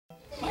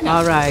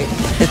All right.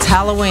 It's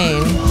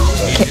Halloween.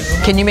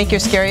 Can you make your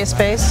scariest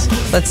face?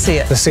 Let's see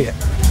it. Let's see it.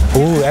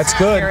 Ooh, that's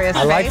good. Scariest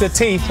I like the face.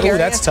 teeth. Ooh,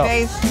 that's tough.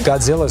 Face.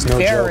 Godzilla's no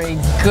Very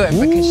joke. good,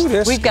 Ooh,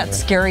 because we've got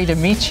scary to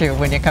meet you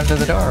when you come to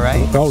the door,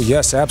 right? Oh,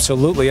 yes,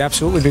 absolutely,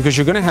 absolutely, because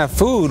you're going to have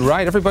food,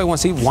 right? Everybody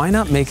wants to eat. Why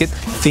not make it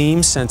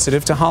theme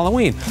sensitive to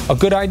Halloween? A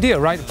good idea,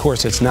 right? Of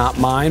course, it's not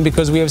mine,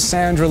 because we have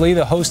Sandra Lee,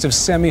 the host of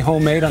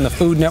Semi-Homemade on the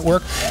Food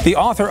Network, the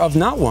author of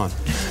not one,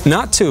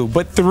 not two,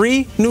 but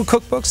 3 new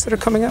cookbooks that are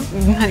coming out.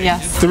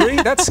 Yes. 3?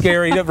 That's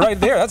scary right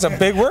there. That's a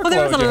big workload. Well,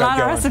 there's a you lot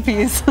have of going.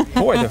 recipes.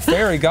 Boy, the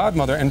fairy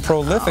godmother and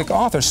prolific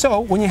author.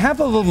 So, when you have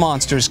the little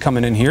monsters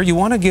coming in here, you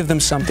want to give them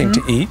something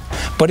to eat,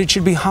 but it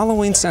should be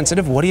Halloween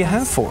sensitive. What do you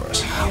have for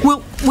us? Well,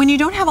 when you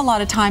don't have a lot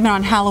of time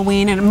on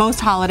Halloween and most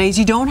holidays,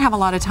 you don't have a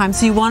lot of time,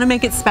 so you want to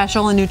make it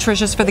special and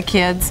nutritious for the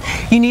kids.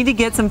 You need to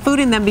get some food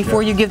in them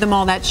before you give them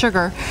all that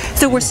sugar.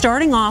 So we're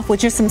starting off with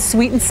just some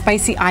sweet and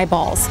spicy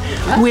eyeballs,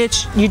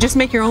 which you just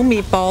make your own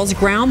meatballs,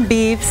 ground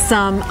beef,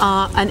 some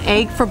an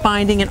egg for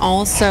binding, and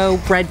also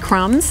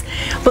breadcrumbs.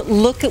 But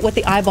look at what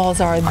the eyeballs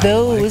are.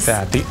 Those.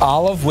 I like that. The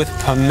olive with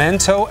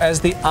pimento as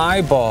the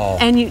eyeball.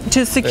 And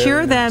to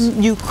secure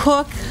them, you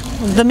cook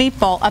the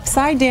meatball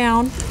upside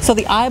down so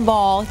the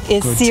eyeball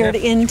is seared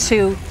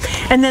into.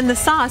 And then the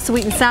sauce,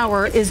 sweet and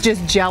sour, is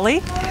just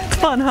jelly.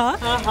 Fun,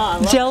 huh?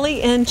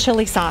 Jelly and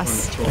chili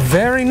sauce.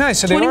 Very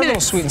nice. So they are 20 a little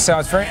minutes. sweet and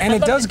sour, and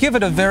it does give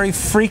it a very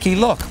freaky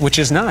look, which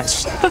is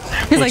nice.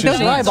 He's like, those are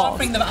She's eyeballs.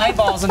 offering them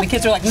eyeballs, and the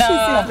kids are like, no.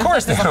 Of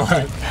course they don't.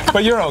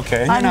 But you're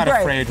okay. You're I'm not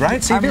great. afraid,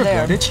 right? See, I'm they're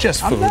there. good. It's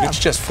just food. there. It's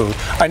just food.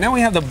 All right, now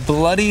we have the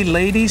bloody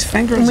lady's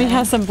fingers. We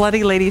have some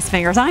bloody lady's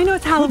fingers. I know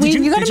it's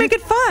Halloween. You got to make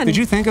it fun. Did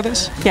you think of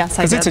this? Yes,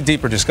 I did. Because it's a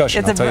deeper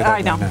discussion. I'll tell you that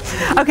I know.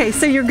 right now. Okay,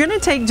 so you're going to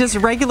take just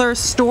regular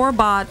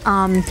store-bought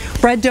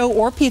bread dough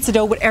or pizza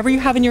dough. Whatever you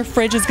have in your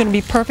fridge is going to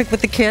be perfect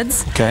with the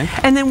kids. Okay.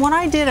 And then what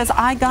I did is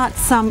I got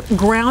some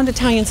ground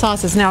Italian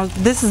sauces. Now,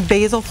 this is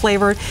basil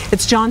flavored.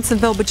 It's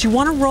Johnsonville, but you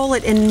want to roll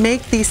it and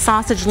make these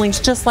sausage links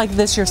just like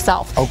this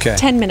yourself. Okay.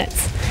 10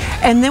 minutes.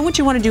 And then what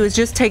you want to do is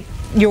just take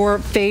your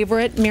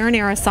favorite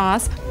marinara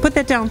sauce, put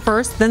that down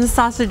first, then the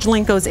sausage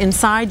link goes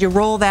inside, you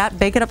roll that,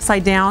 bake it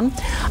upside down.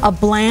 A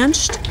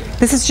blanched,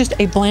 this is just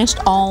a blanched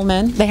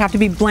almond. They have to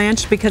be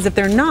blanched because if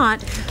they're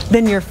not,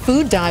 then your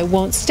food dye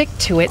won't stick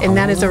to it, and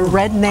that is a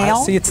red nail.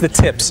 See, it's the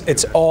tips.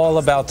 It's all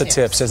about the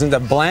tips, isn't it? The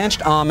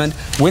blanched almond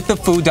with the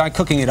food dye,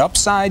 cooking it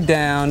upside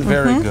down.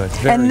 Very good.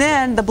 Very And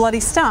then the bloody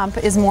stump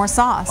is more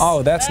sauce.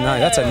 Oh, that's nice.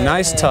 That's a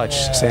nice touch,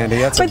 Sandy.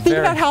 That's but think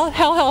about how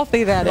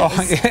healthy that is.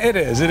 Oh, it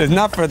is. It is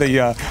not for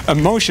the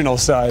emotional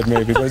side,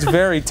 maybe, but it's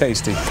very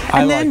tasty.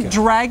 I And like then it.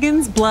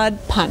 dragon's blood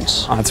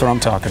punch. That's what I'm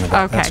talking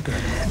about. Okay. That's good.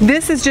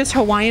 This is just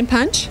Hawaiian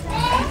punch,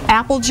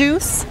 apple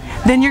juice.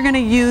 Then you're going to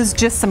use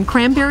just some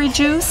cranberry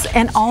juice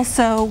and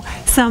also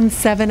some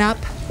 7-Up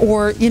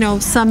or, you know,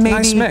 some maybe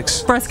Nice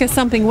mix. Fresca,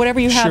 something,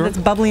 whatever you have Sure. that's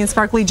bubbly and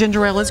sparkly.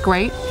 Ginger ale is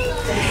great.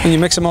 And you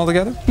mix them all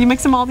together? You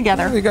mix them all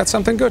together. You got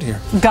something good here.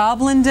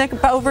 Goblin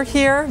dip over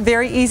here,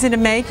 very easy to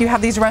make. You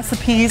have these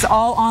recipes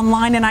all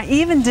online, and I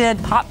even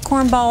did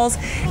popcorn balls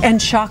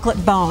and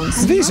chocolate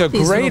bones. These are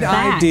these great little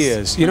bags.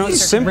 ideas. You know, These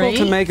it's are simple to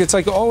great. make. It's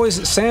like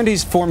always,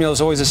 Sandy's formula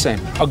is always the same.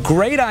 A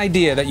great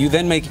idea that you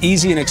then make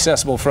easy and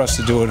accessible for us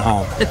to do at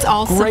home. It's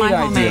all great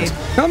semi-homemade. ideas.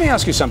 Now let me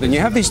ask you something. You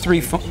have these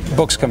 3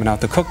 books coming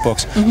out, the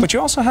cookbooks, but you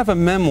also have a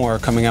memoir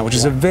coming out, which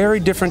is a very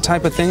different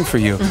type of thing for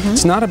you.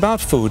 It's not about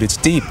food. It's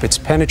deep. It's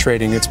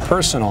penetrating. It's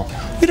personal.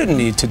 You didn't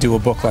need to do a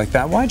book like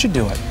that. Why'd you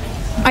do it?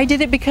 I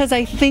did it because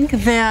I think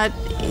that,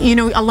 you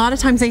know, a lot of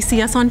times they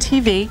see us on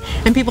TV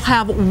and people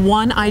have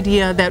one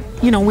idea that,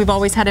 you know, we've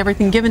always had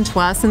everything given to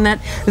us and that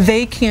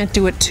they can't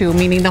do it too,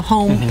 meaning the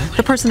home,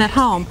 the person at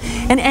home.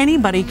 And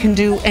anybody can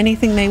do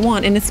anything they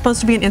want. And it's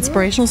supposed to be an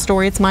inspirational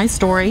story. It's my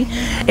story.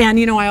 And,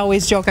 you know, I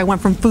always joke I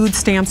went from food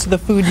stamps to the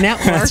Food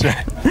Network. That's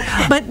right.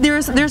 But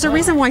there's a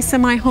reason why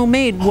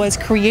Semi-Homemade was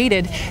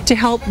created to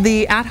help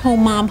the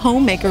at-home mom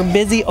homemaker,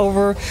 busy,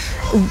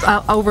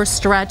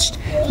 overstretched,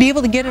 be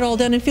able to get it all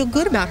done and feel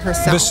good about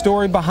herself. The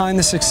story behind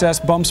the success,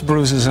 bumps,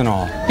 bruises, and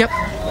all. Yep,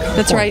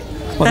 that's right.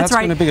 Well, that's right.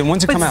 going to be good.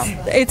 When's it come out?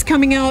 It's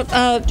coming out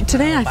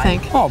today, I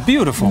think. Oh,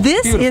 beautiful.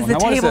 This Beautiful. is the Now,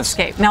 what is this?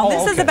 tablescape. Now,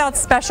 this is okay. about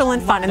special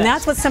and fun, and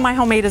that's what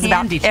Semi-Homemade is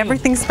about. Candy, too.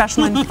 Everything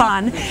special and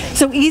fun.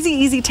 So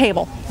easy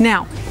table.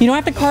 Now, you don't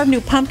have to carve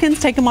new pumpkins.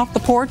 Take them off the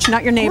porch,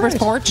 not your neighbor's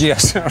porch.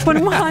 Yes. Put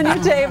them on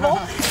your table.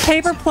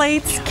 Paper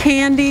plates,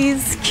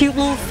 candies, cute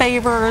little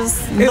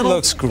favors. It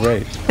looks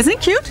great. Isn't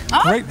it cute?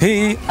 Great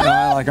pea.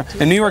 I like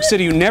her. In New York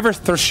City, you never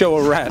show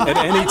a rat at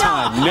any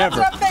time.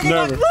 Never.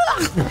 Never.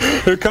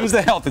 Here comes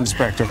the health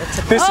inspector.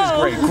 This is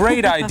great.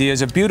 Great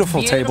ideas. A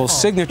beautiful table.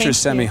 Signature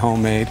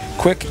Semi-Homemade.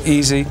 Quick,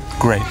 easy,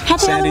 great.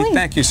 Happy Sandy, Halloween.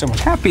 thank you so much.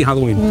 Happy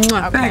Halloween.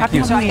 Mwah. Thank Happy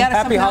you. Halloween.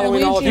 Happy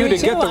Halloween, all of you. To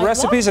get the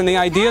recipes and the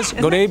ideas,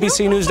 go to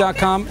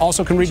abcnews.com.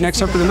 Also can read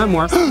next up for the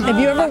memoir. Have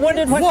you ever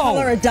wondered what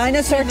color a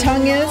dinosaur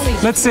tongue is?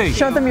 Let's see.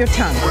 Show them your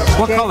tongue.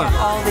 What color?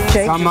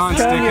 Jake, Come on,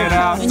 show stick them your it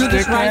out. tongue.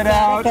 Stick it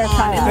out. their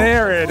tongue out.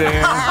 There it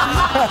is.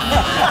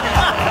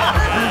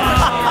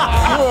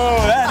 Whoa,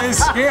 that is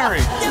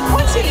scary.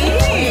 What's he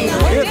eating?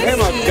 Give him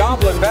a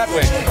goblin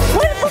batwing.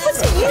 What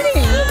was he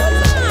eating?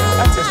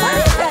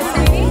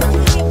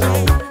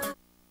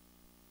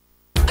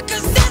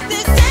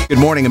 Good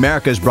Morning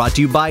America is brought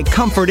to you by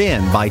Comfort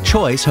Inn by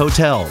Choice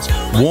Hotels.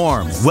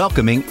 Warm,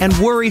 welcoming, and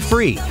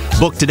worry-free.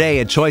 Book today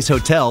at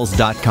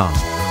choicehotels.com.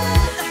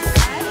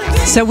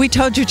 So we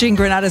told you Gene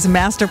Granada's a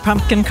master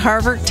pumpkin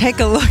carver.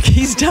 Take a look.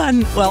 He's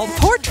done, well,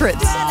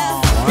 portraits.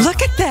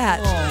 Look at that.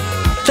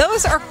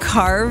 Those are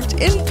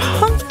carved in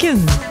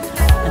pumpkin.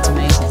 That's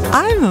amazing.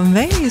 I'm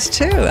amazed,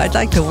 too. I'd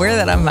like to wear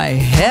that on my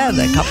head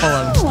a couple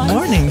of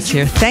mornings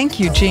here.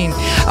 Thank you, Gene.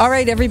 All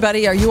right,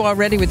 everybody, are you all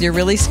ready with your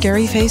really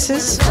scary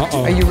faces?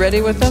 Uh-oh. Are you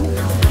ready with them?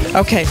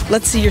 Okay,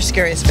 let's see your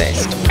scariest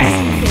face.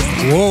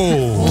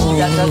 Whoa.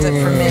 That does it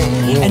for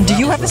me. And do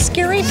you have a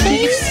scary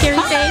face?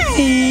 Scary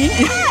face.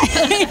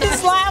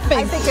 He's laughing.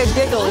 I think a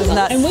giggle is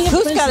not.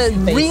 Who's got a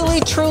really,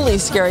 truly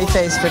scary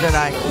face for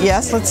tonight?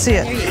 Yes, let's see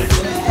it.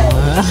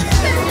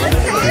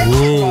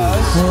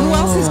 Who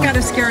else has got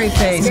a scary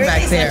face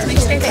back there?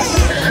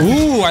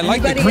 Ooh, I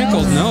like the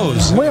crinkled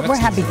nose. We're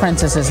happy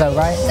princesses, though,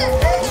 right?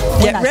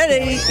 Get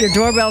ready. Your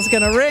doorbell's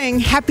going to ring.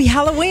 Happy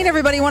Halloween,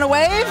 everybody. Want to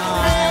wave?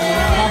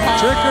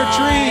 Trick or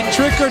treat,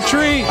 trick or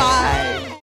treat. Bye.